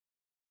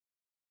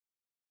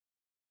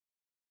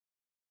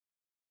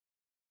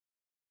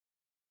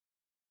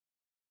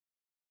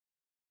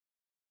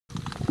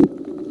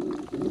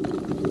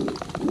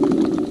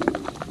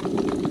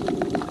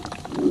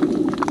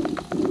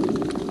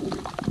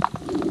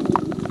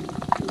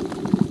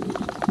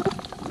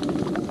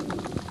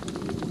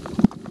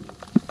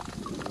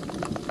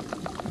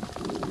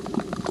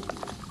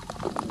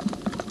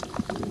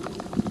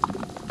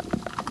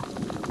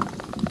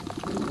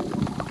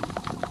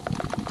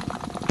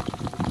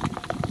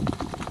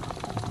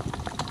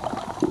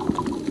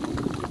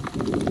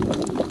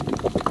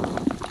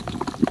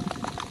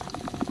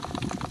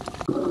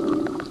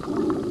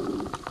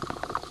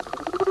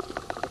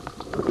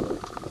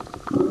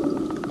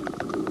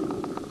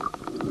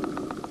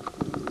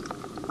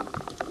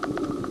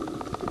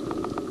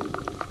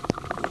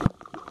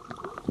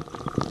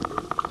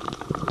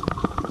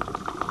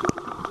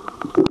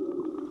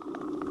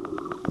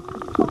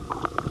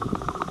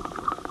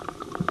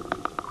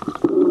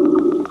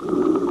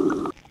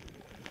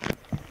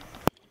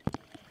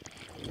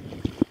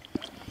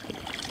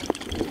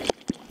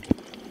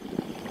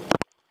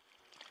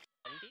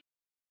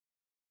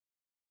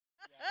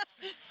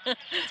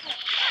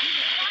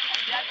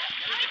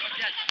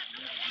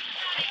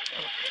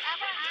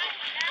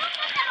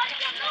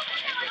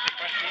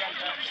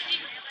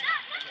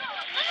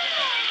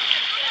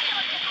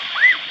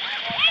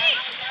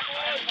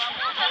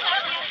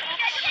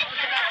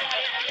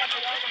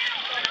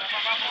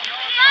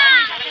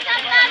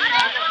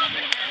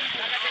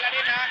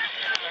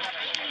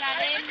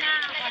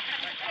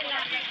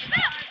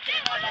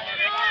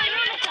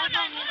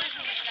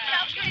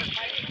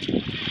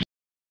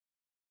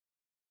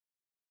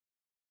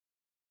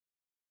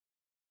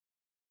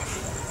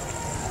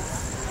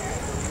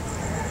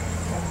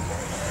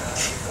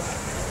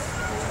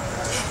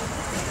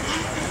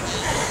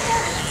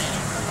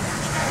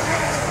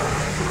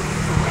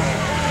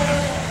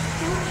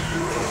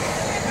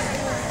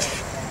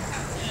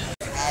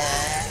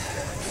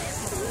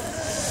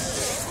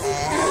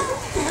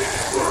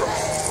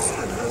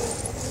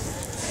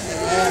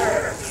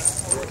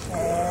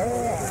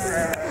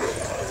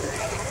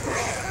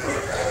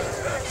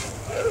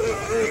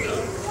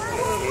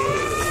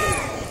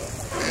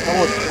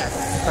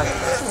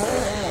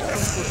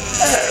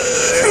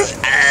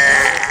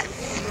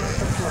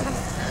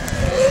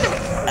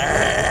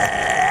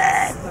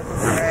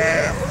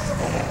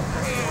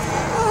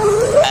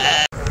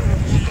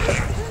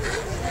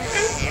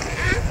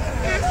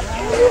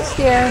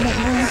Staring at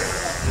me.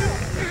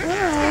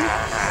 Hi,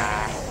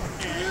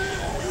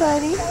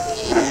 buddy.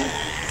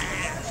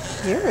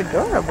 You're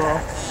adorable.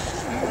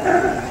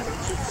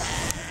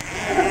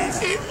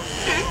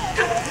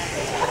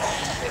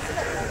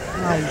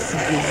 Oh, you see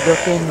good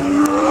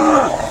looking.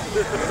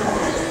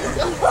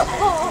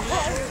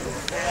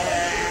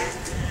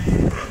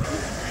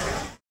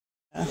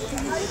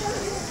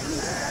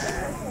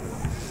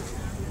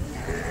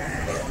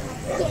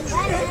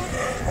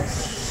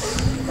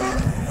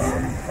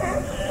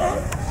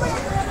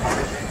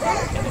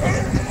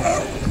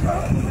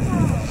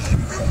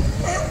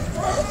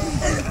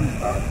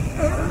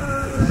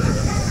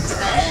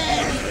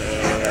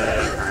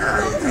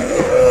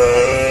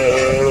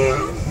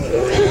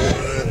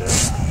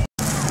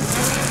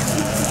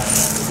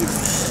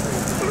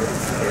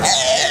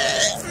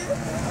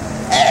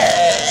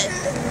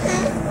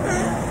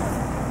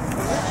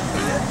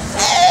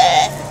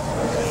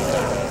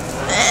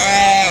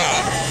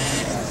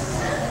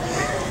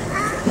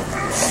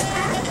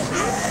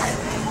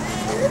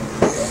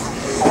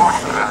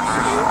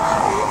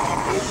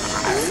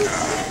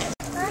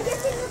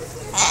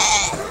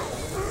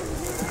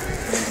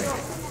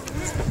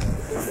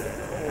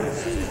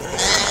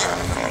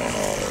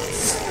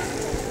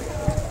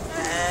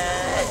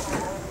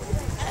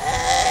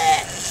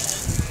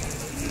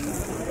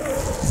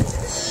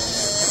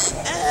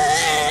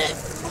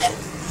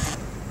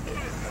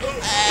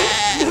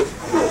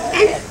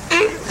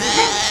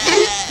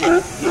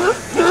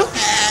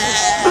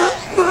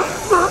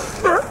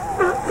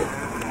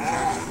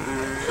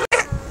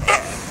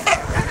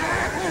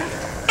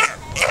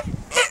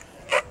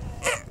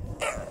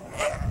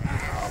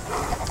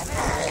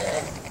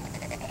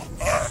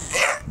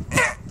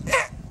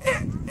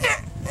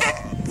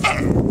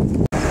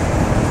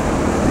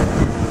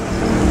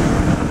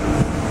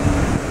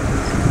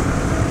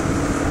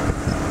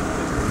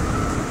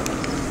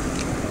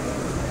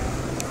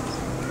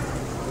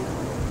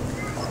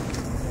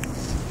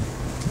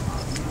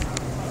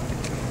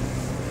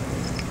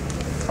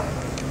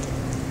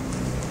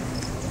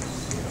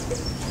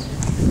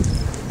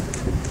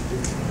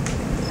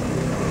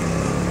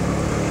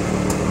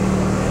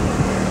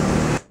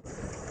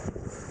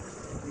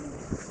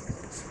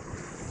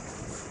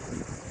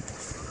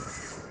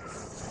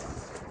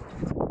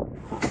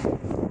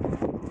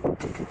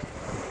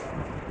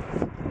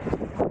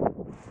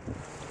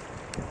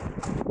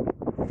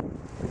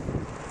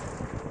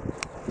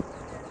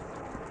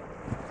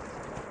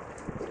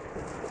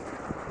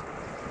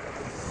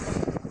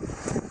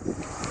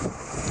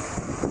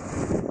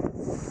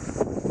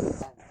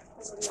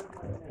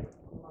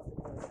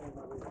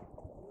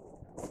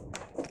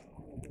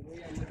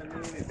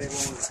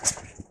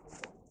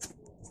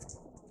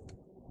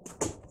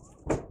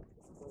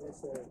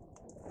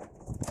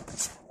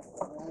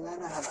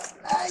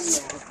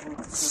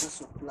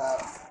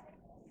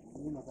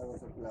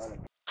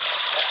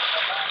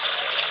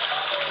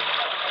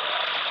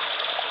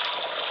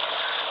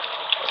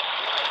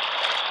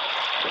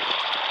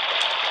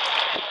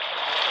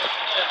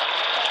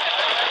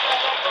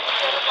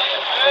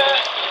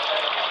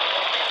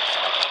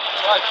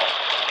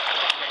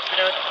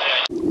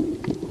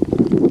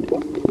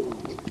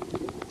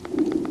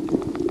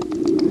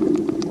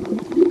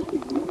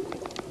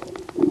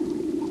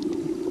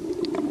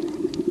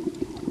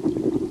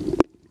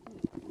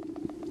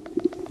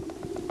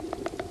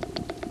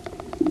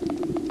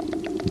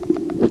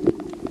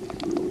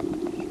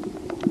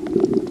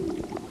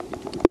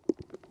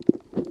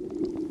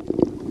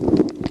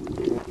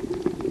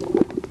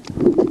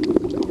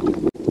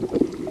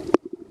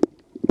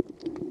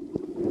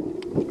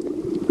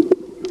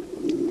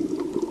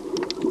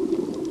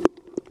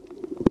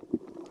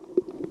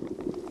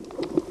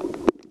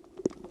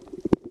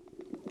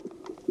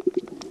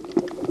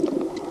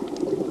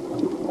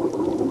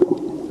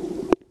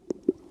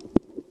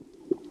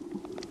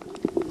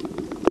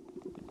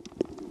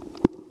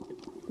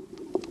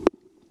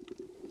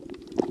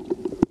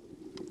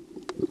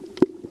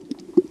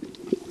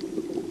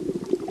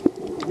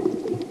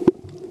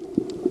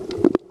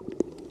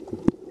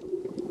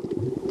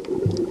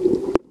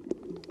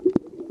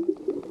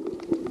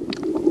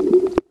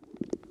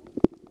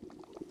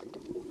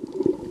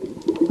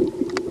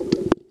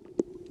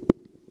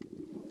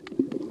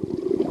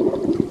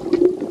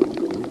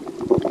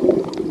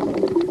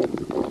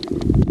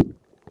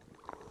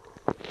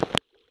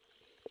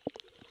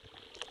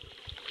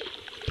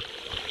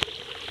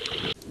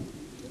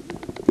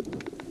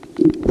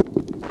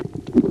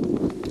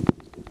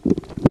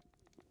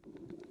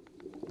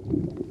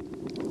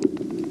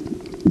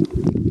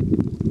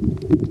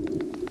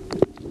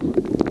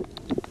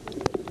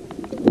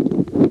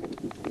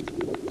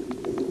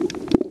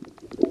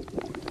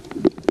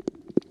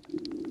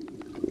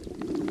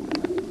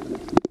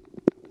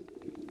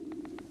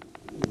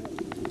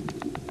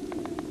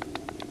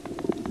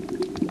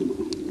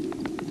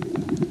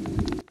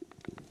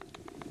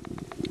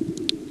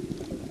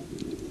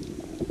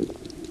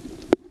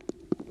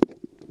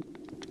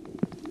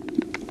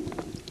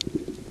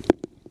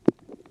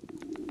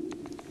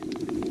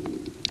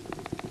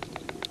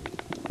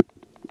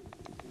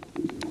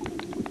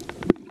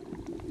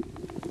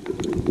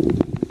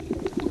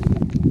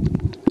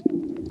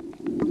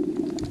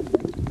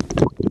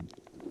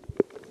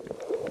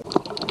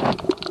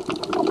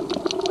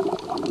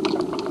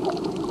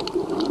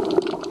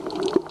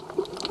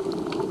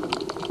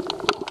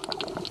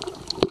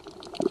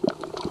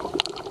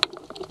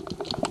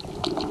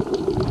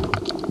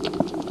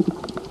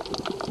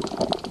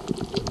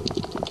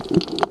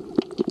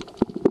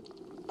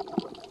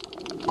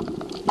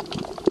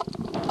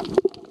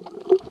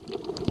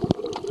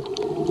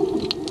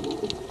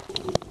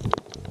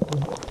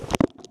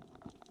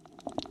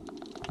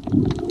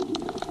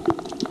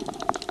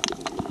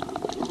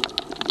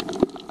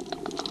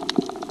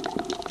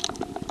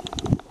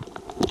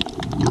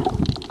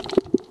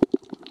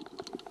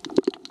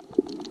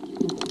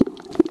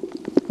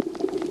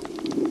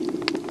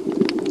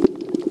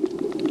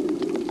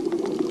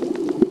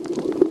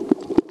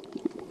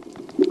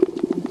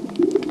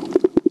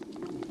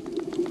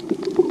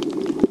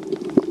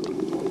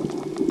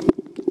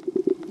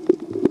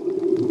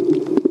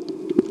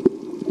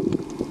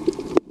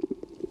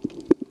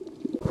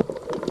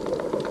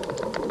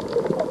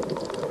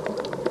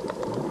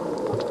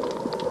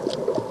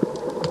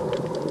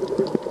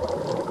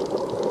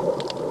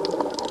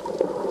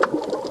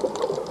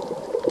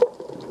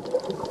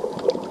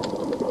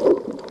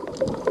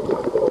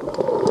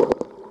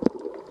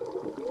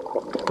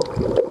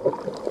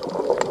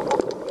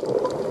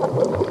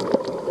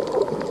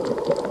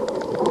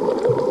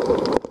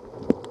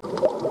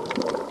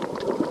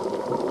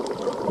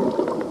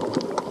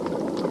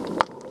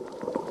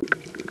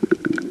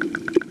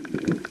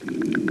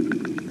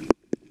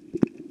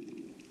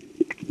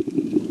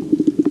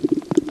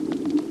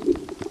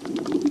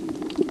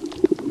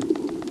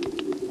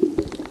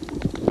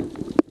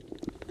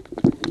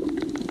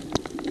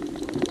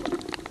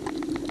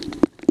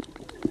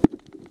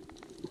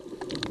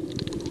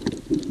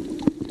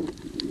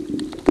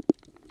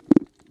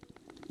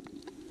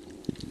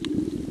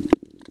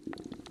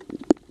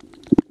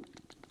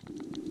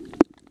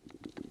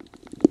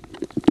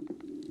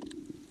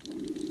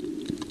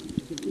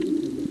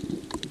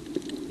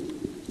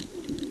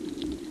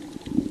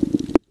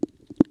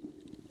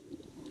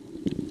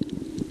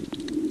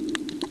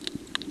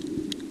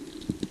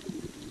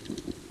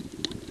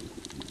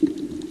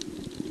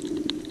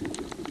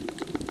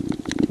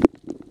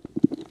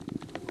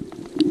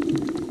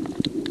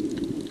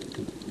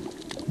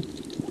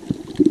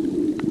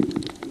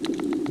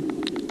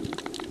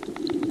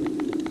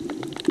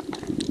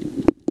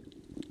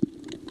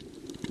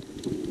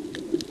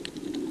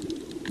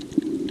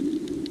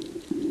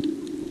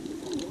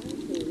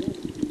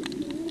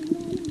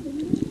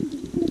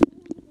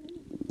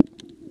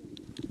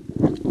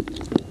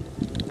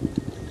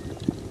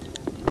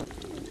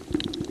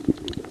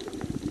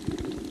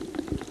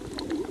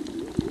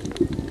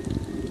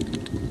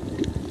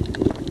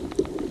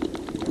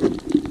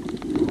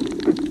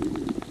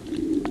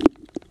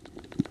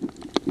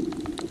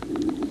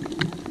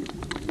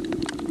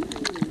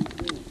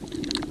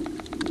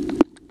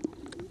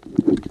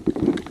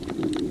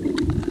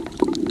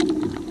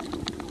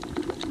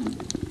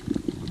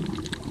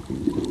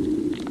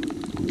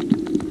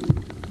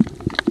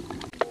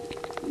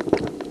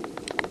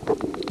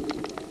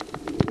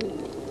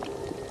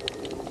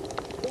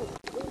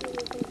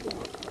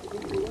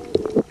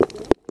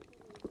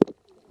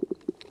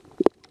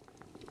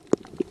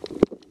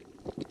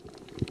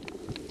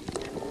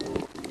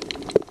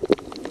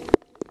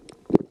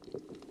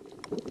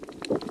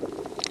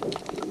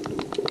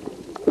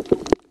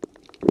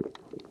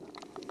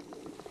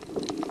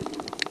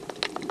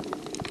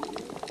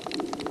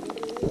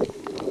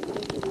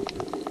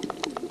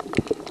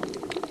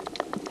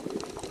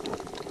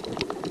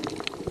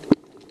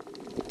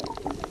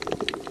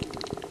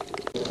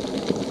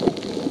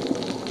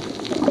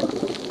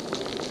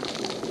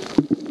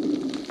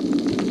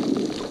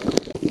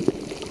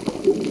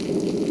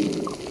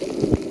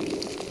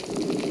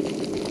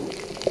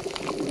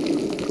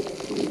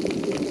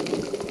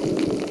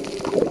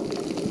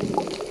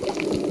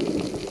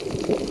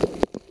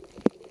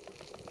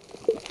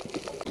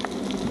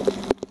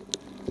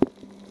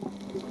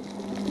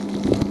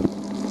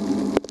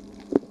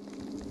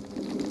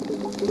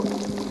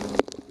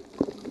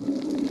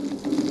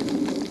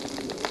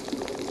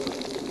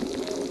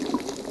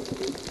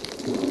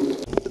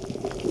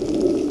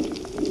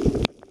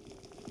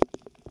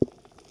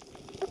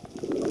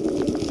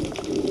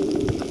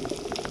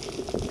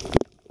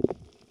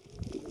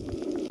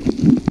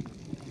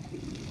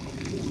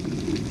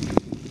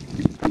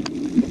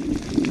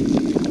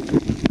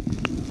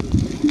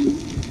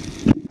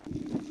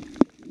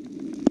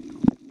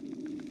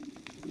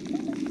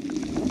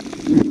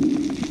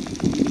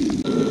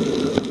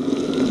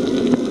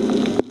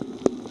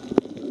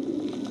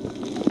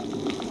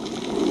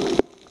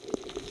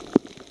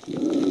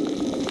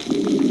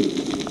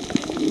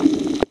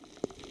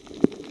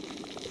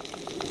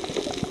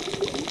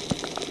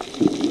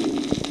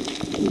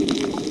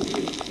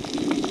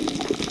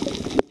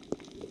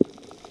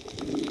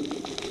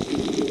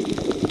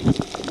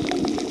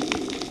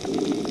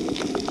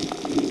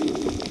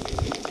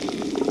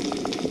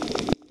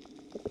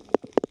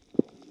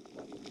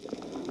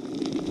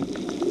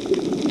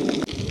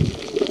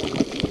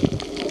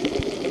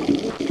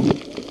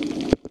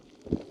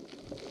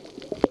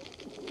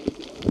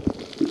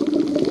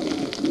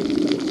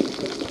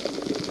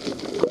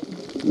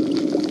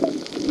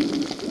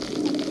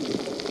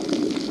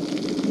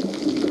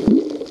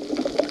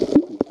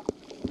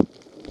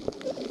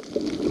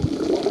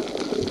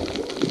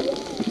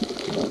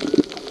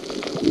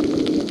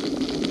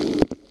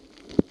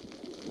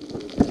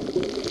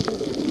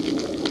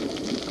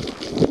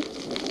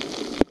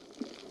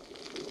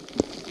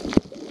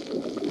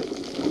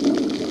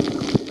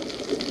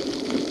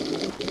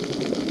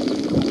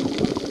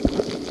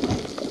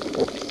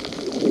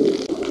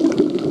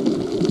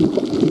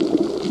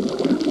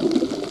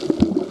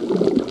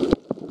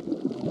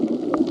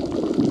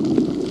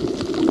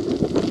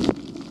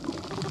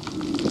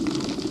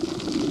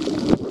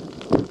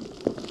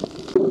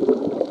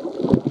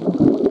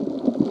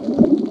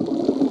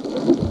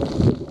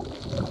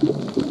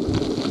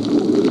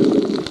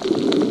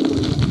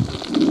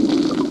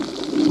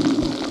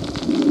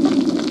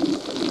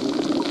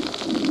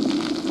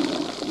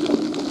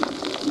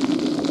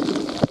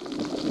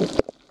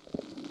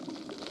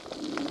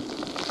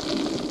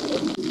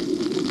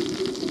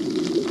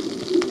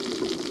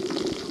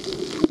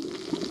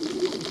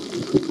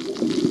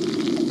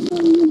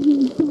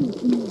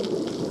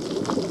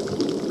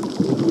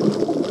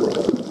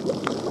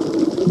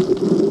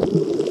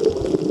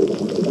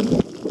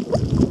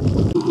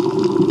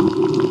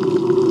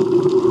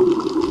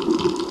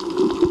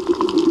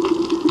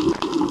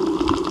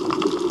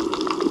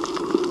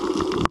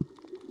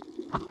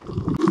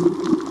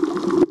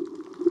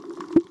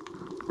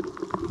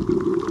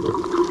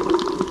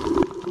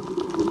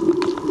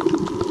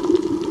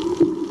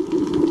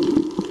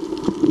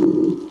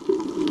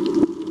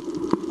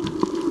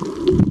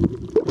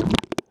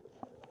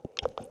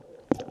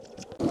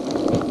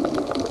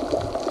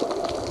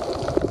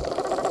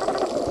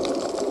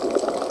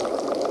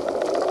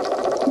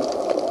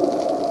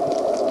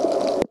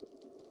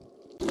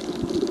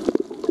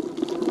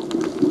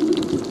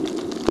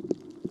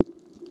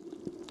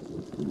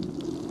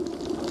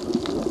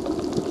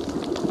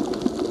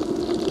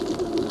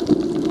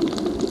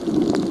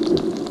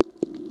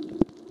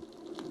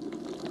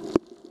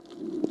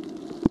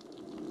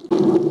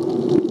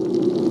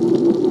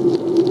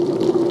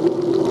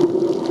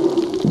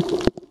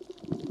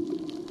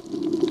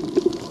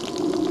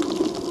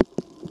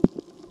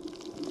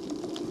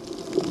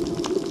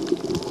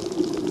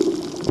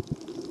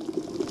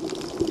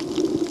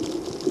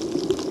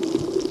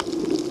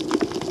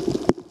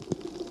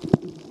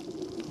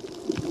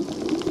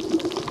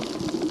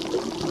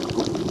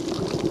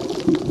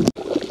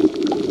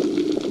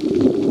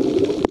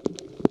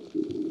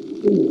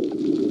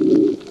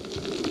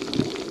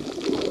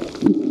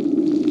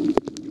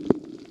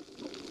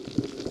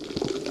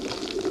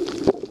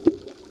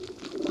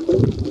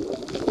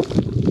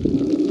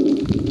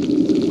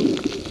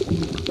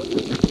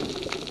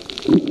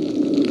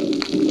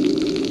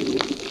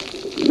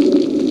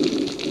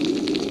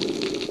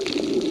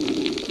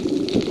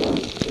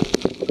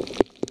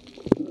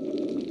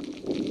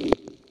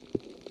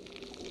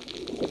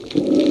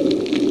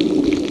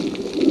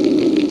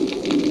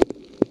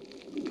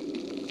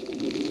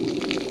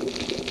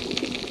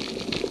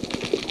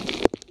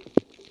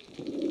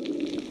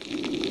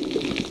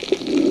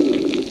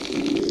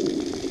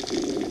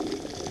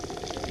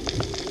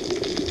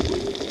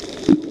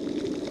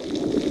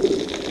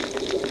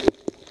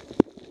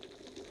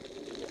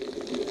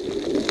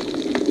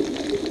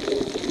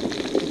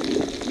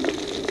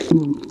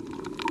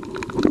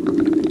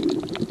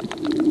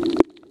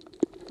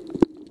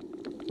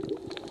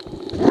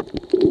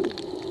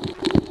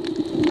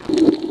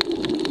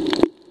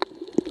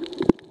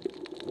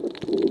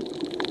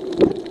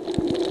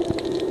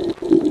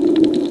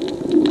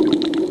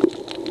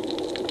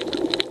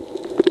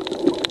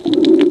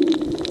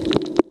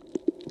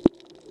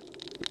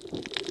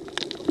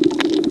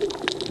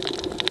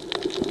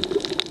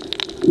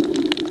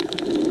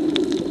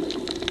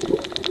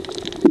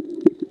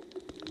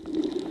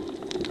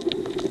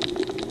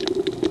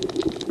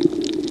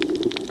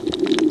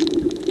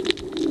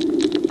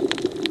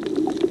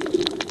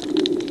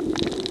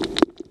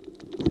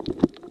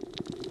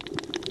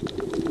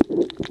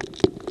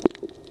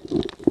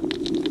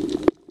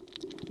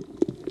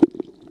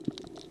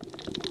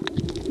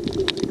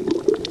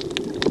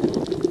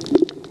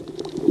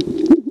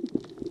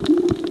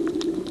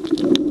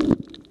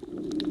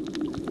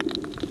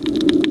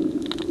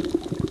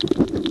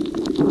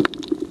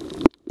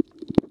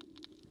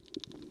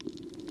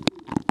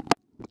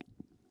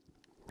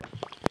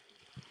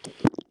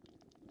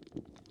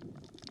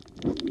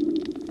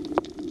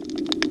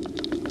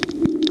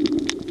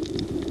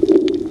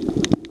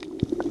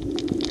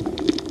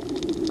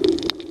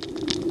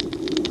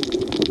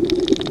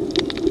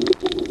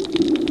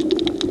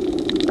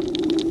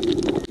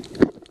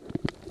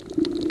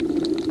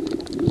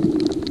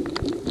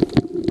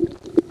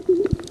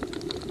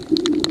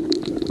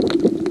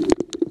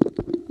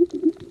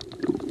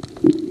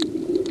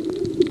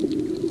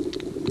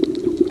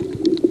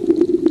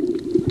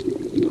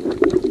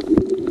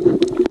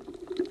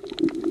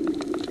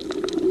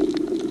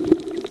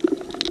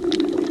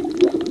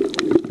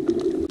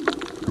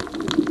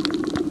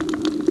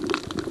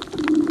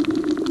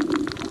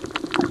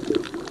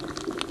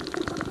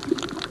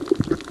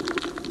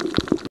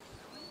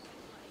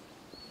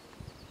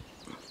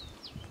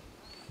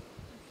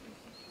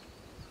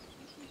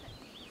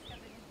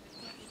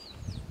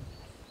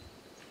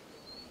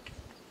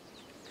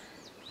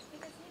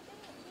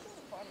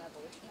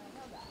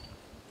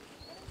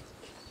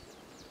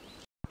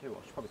 too.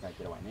 She probably can't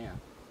get away now.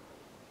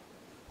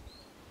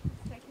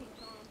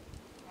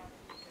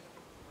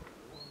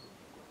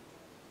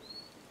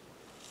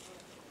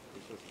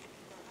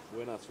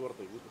 Buena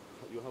suerte.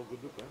 You have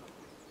good look, eh?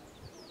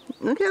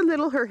 Look how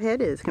little her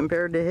head is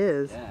compared to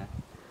his. Yeah.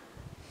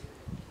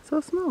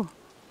 So small.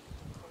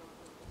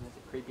 That's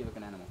a creepy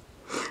looking animal.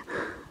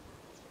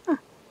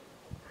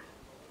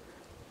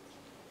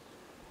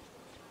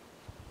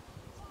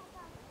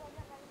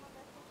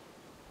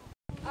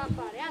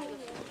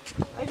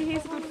 Maybe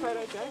he's a good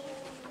photo, Joe.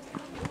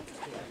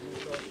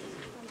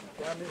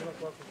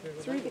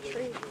 Through the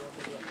tree.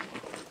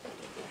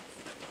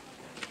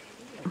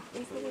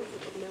 These little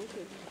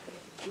melted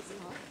this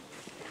part.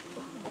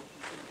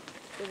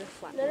 They're just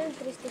flat. ¿No le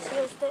entristeció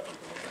a usted?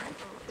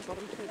 The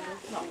bottom two of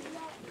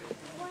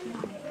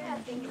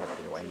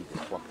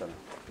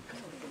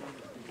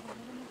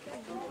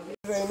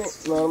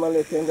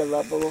Normally in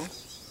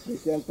Galapagos, they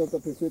can't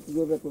prefer to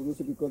do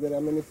reproduce because there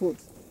are many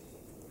foods.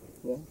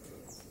 Yeah?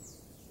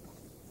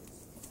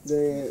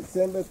 The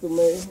December to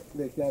May,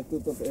 they can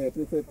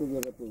prefer to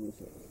do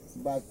reproduce.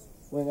 But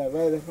when I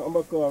ride the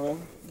humber current,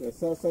 the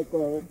southside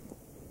current,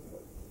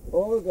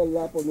 all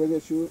Galapagos near the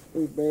shoe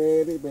is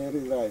very, very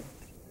dry.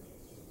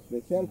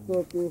 The hen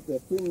tortoise, the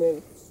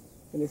female,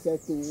 and it's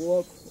have to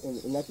walk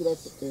in the natural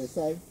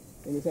side,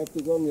 and it's have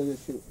to go near the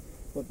shoe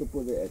for to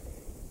put the egg.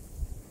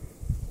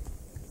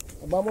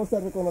 Vamos a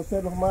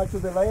reconocer los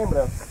machos de la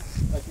hembra.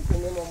 Aquí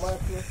tenemos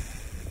machos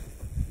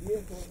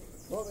viejos,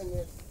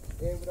 jóvenes,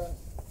 hembras.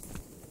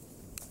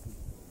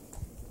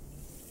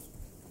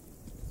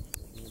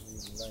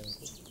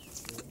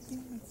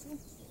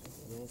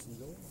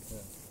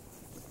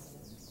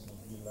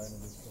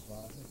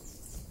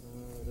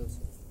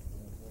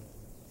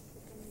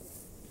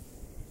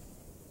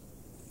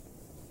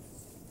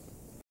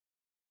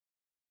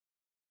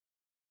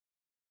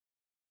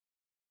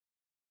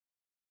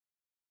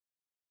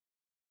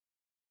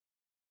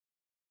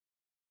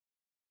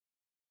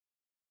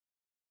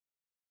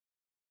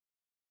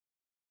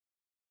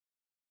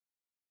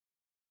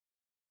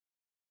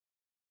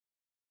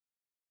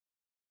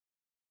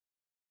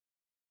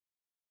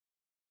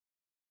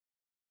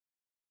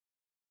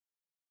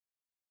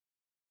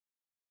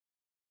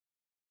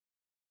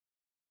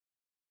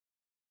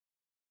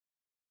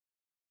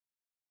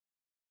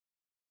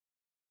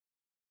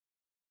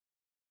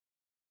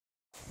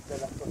 de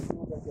las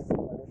tortugas que se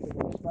parecen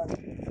a elefantes.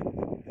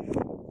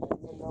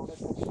 El nombre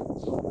científico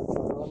de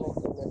colones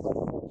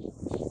elefantes.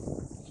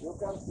 You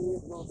can see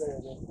through the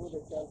food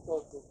they can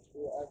tortoise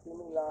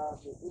similar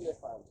to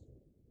elephant.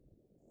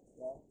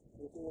 Yeah,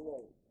 this is the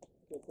name.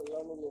 The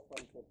colony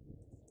elephant.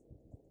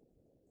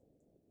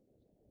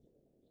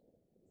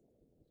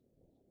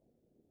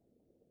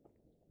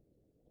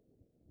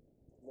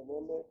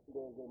 Remember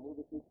the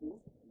movie Kitty,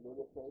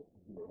 little face?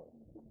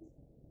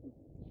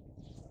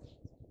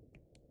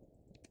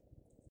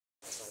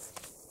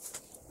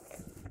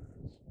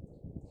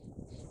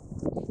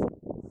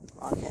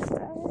 Walking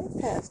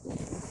right past me.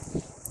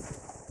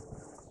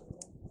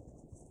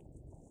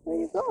 Where are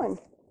you going?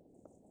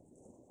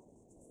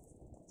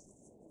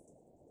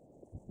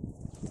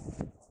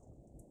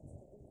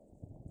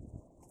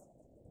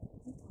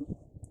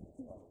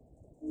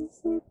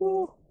 That's so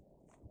cool.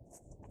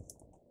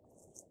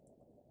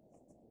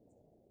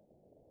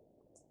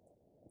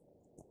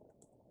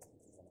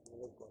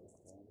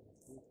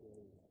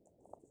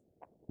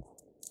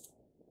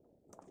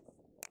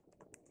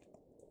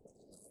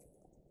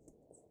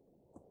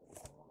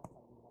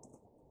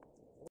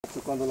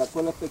 Cuando la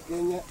cola es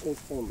pequeña es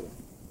hembra.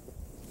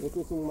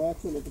 Este es un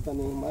macho, el otro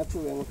también es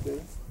macho, vean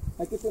ustedes.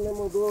 Aquí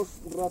tenemos dos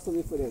razas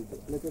diferentes.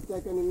 La que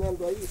está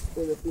caminando ahí es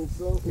el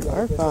pinzón y la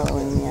You're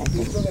following me, I el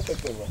think. pinzón es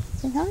pequeña.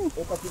 Say hi.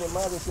 Esta tiene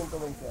más de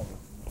 120 años.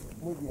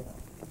 Muy vieja.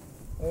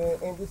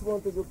 En this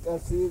one you can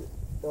see,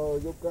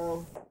 you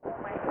can...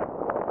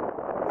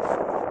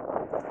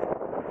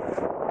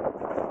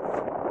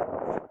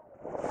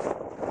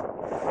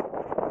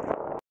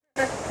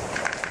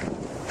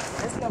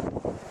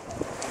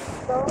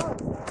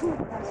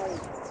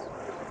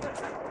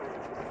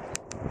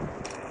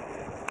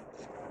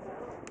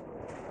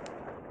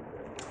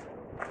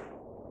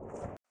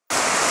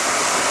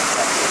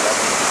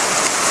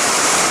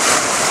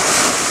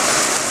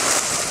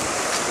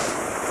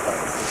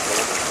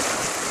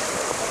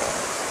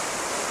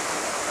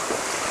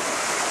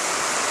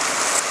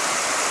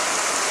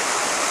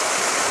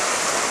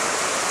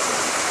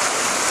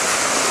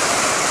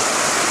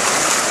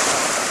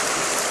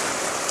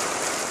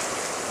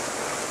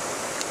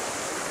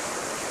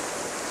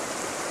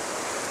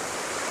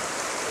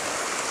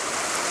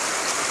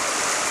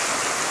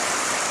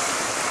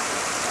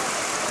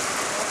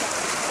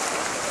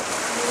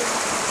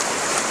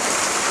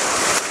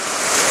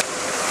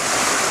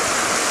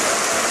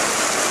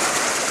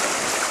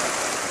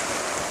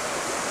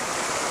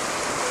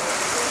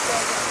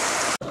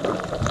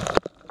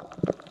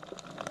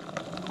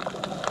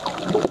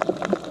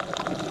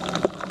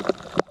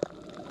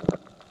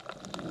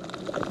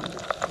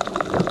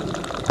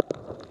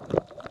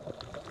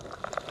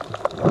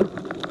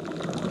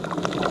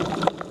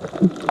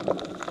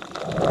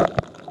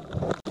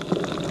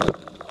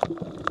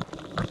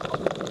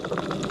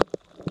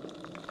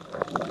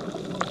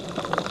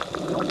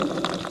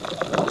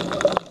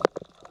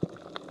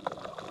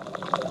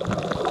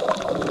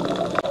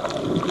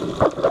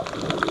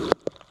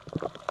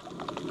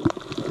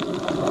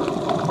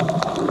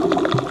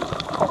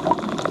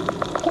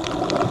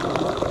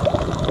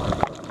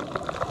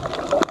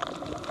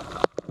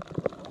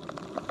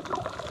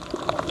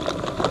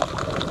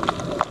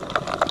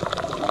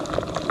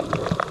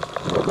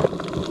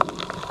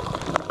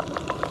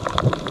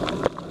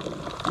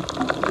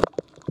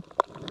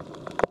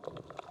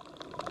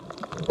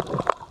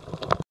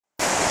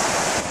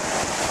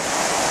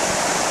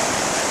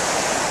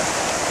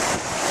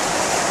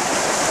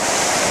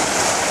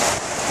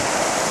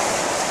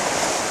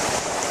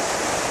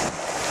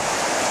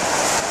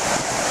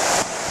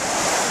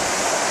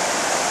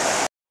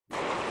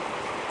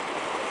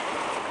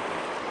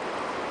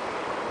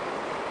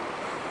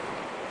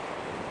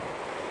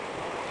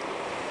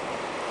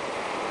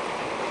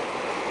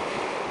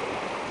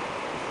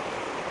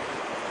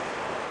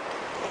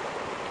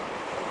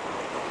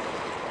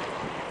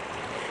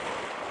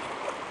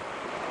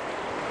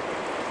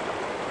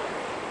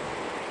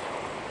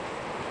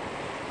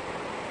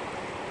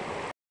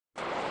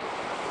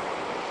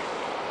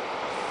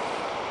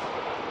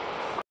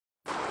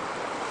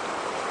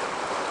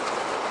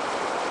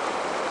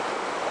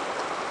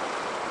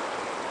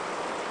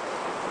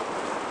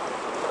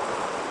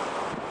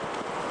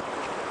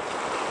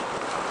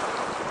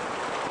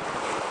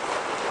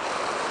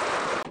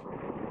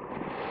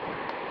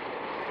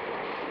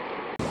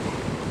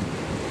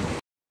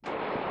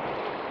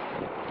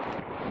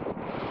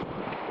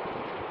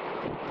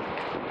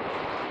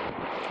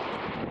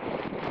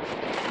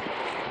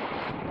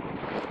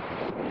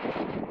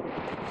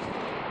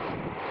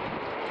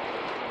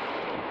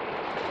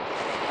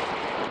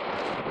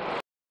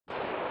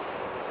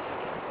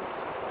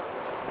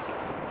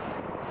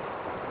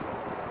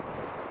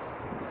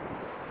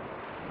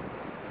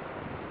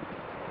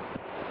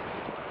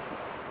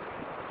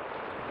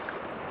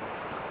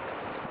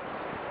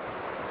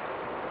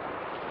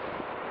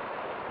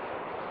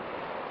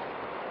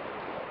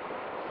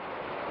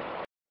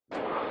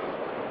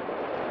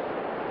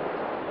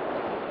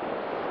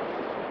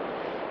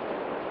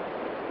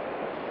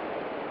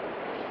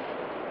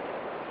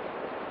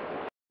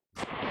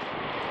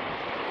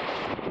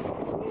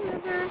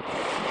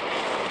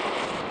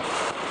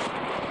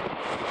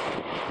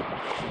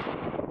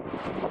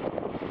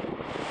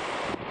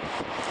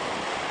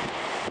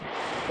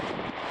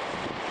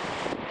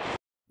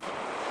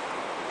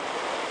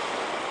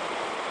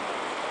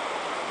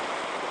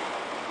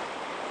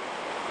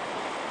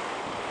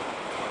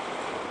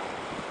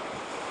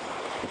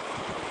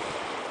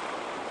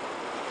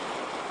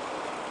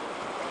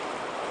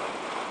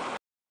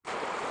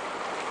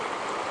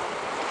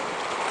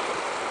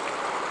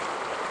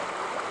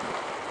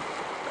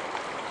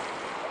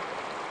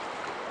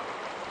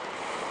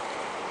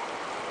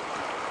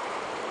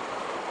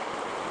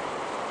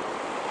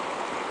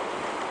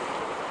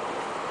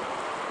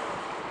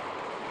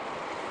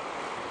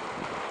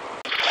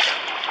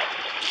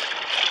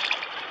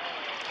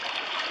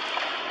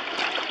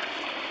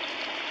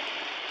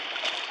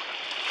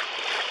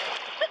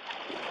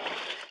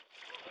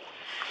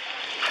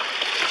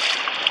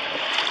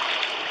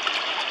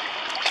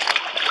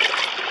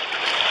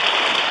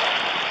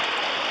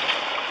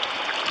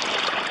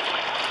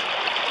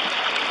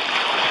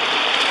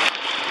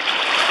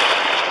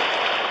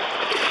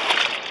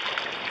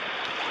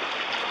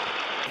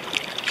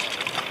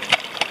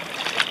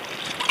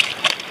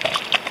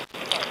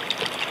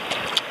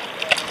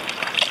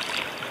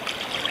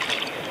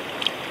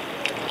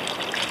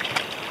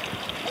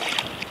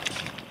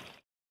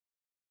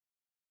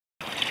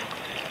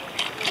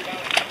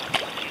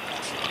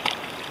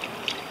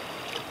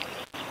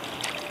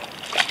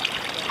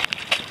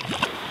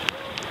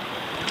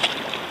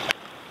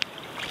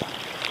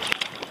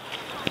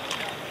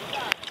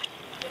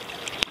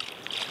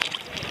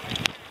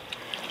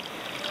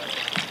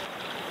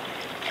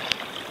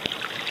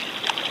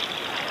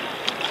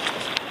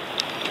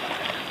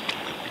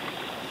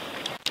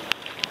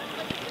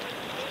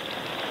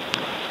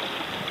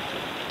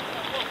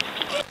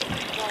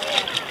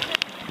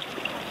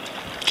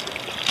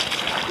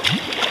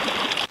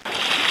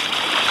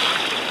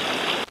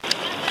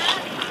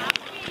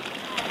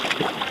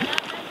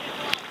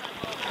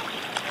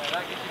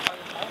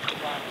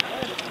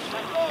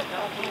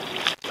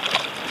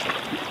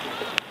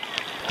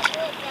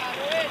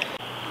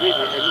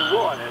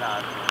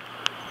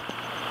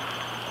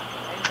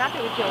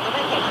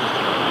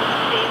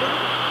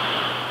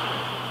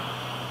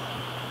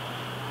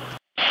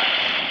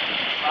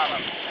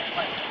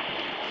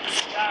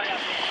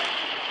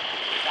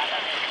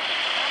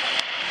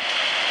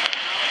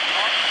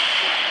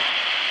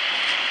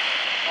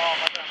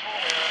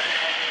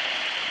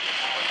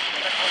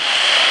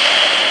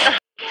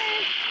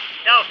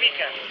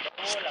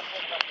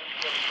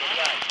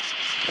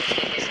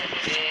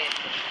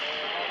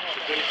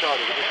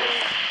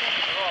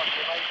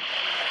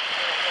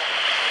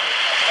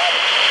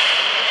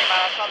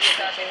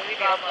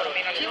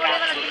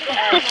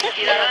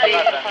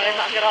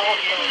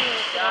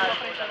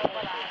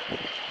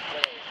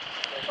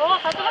 Oh, ha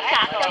fatto la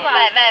cacca,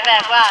 guarda.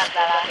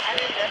 Guardala.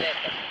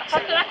 Ha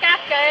fatto la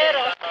cacca,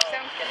 Ero.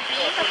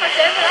 Sta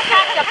facendo la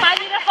cacca,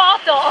 fagli una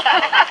foto.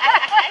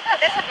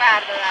 Adesso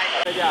guarda, dai.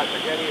 Immediata,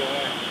 che arrivo,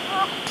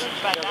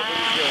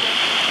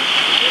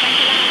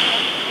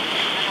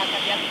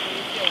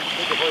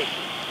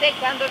 Sì,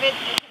 quando vedi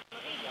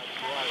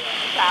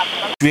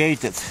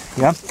created,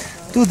 yeah,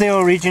 to the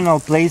original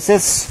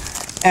places,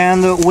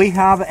 and we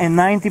have a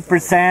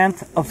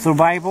 90% of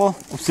survival,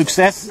 of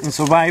success in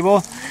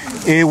survival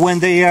when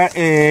they are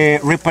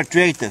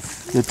repatriated,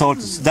 the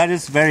tortoise. That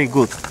is very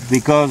good,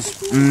 because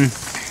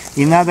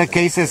in other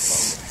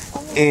cases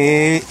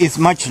it's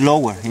much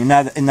lower in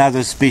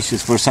other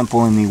species, for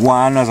example in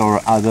iguanas or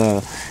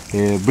other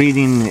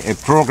breeding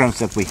programs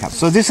that we have.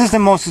 So this is the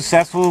most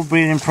successful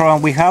breeding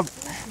program we have,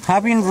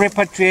 having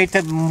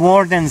repatriated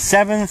more than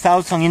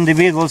 7,000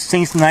 individuals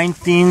since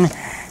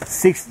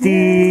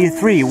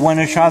 1963, when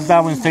a Charles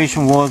Darwin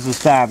station was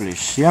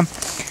established. Yeah.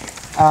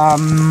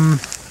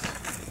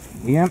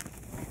 Yeah.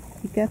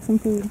 You got some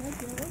food.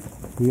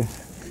 Yeah.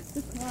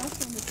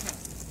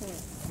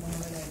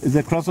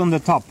 The cross on the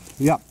top.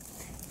 Yeah.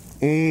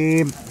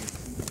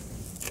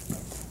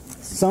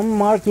 Some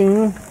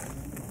marking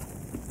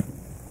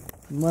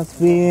must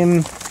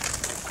be.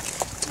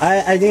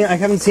 I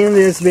haven't seen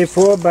this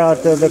before,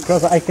 but the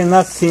cross, I can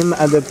ask him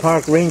at the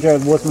park ranger.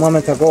 It was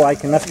moments ago. I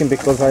can ask him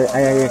because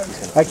I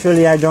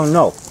actually I don't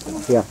know.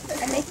 Yeah.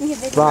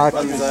 But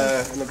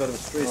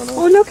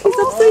Oh look, he's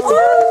upside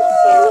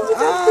down!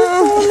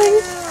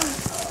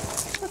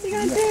 What's he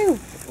gonna do?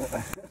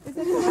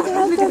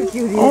 Look at the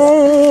cutie.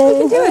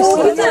 Oh, Go!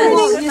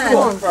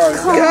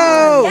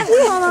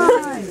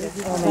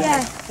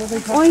 Yeah.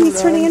 Oh,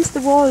 he's turning into the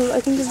wall. I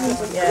think this is.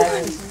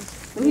 Yeah.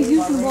 He's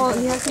using the wall.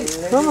 He has to.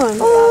 Come on.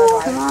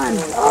 Oh, come on.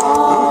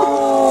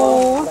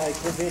 Oh.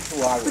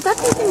 But that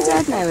thing's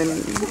dead now in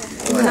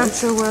the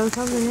natural world,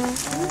 probably. Yeah.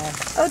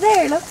 Oh,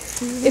 there, look.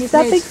 If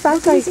that big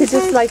fat guy could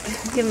just like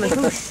give him a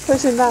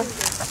push him back.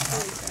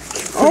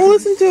 Oh,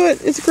 listen to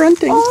it. It's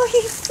grunting. Oh,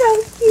 he's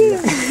so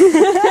cute.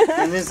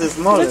 and this is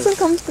smaller. Looks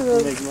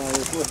uncomfortable.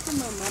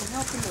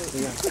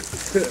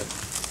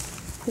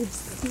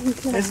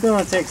 It's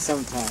gonna take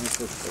some time.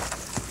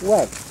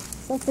 What?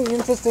 Something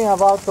interesting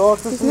about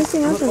tortoises,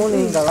 not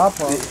only in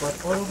Galapagos,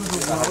 but all over the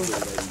world,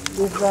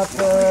 is that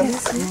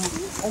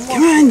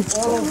Come on.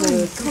 all of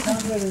the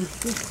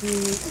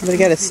 250 But I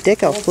got a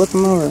stick. I'll flip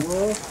him over.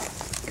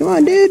 Come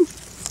on, dude.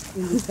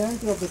 in the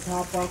center of the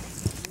car park,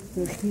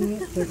 13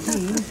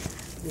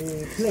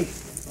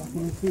 plates.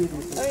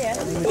 Oh yeah.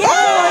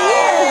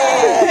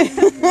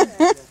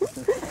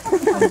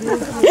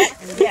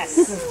 yes.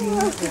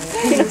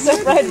 He's so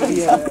proud of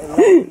himself.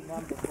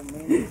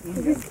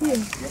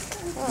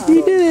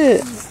 You did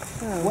it.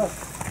 Well,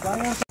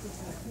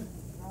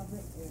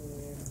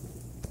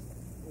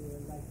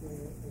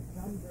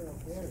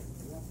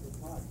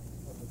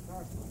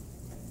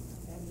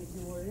 and if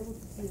you were able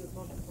to see the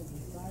tortoise from the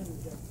side, you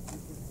could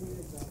see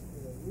that the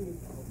roof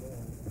of the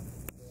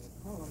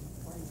column,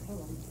 fine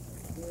column,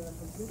 they are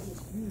completely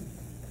fused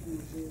to this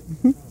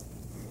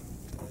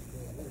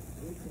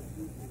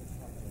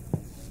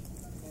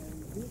and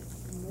this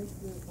makes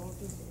the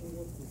tortoise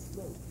able to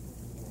float.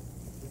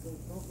 Because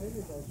no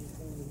predators is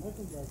going to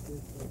nothing like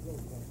this for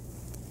float.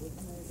 This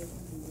may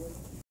definitely work.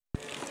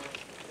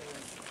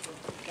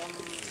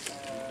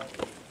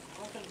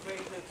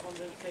 Concentrated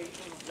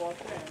condensation of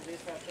water, and these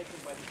are taken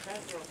by the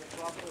center of the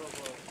cluster of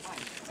pine.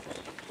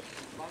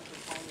 A bunch of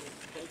pine is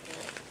taken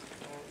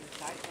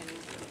inside, and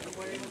if you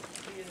were able to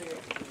see the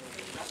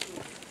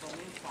vacuum from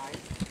inside,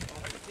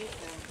 the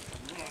system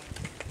neck,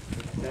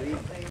 that is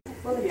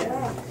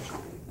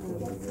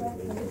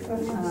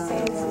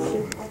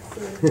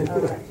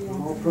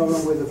no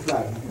problem with the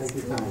flag. Take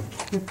your time.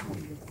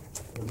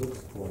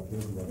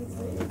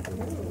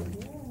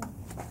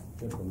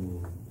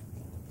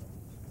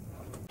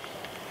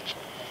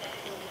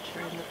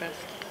 Trying the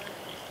best.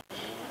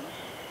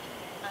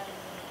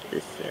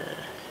 This,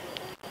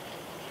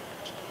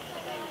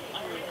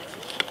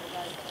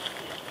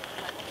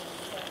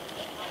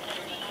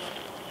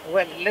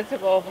 Well, let's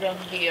go from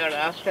here.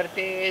 After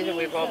this,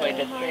 we go by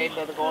the trail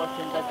that goes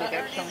in that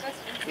direction.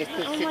 Is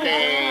to see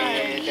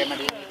the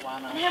marine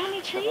iguana. How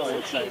many trees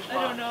is he? I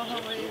don't know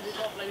how many they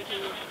got, like to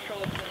show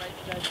up the right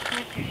side.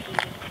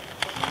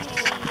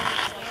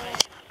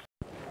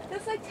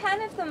 There's like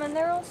 10 of them and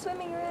they're all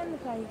swimming around the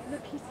place.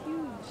 Look, he's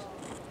huge.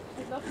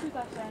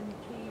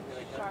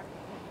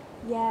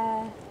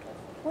 Yeah.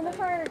 One of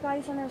our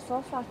guys on our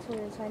softball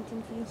tours went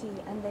in Fiji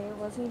and there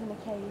wasn't even a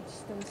cage,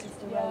 there was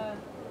just a rope.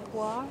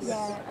 What?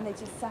 Yeah, and they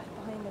just sat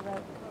behind the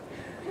rope.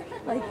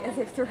 Like as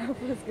if the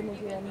rope was going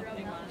to do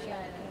anything.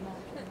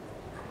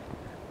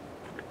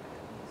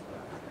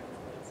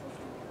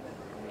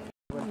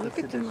 Look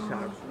at them.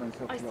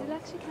 I still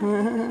actually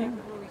can't.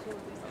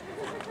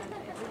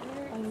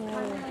 I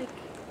know.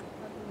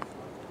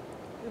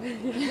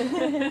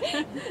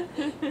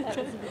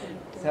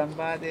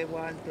 Somebody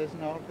want to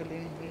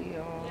snorkeling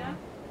here?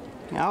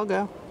 I'll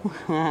go.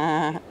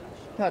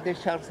 No, the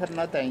sharks are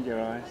not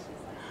dangerous.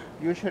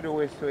 Usually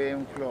we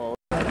swim close.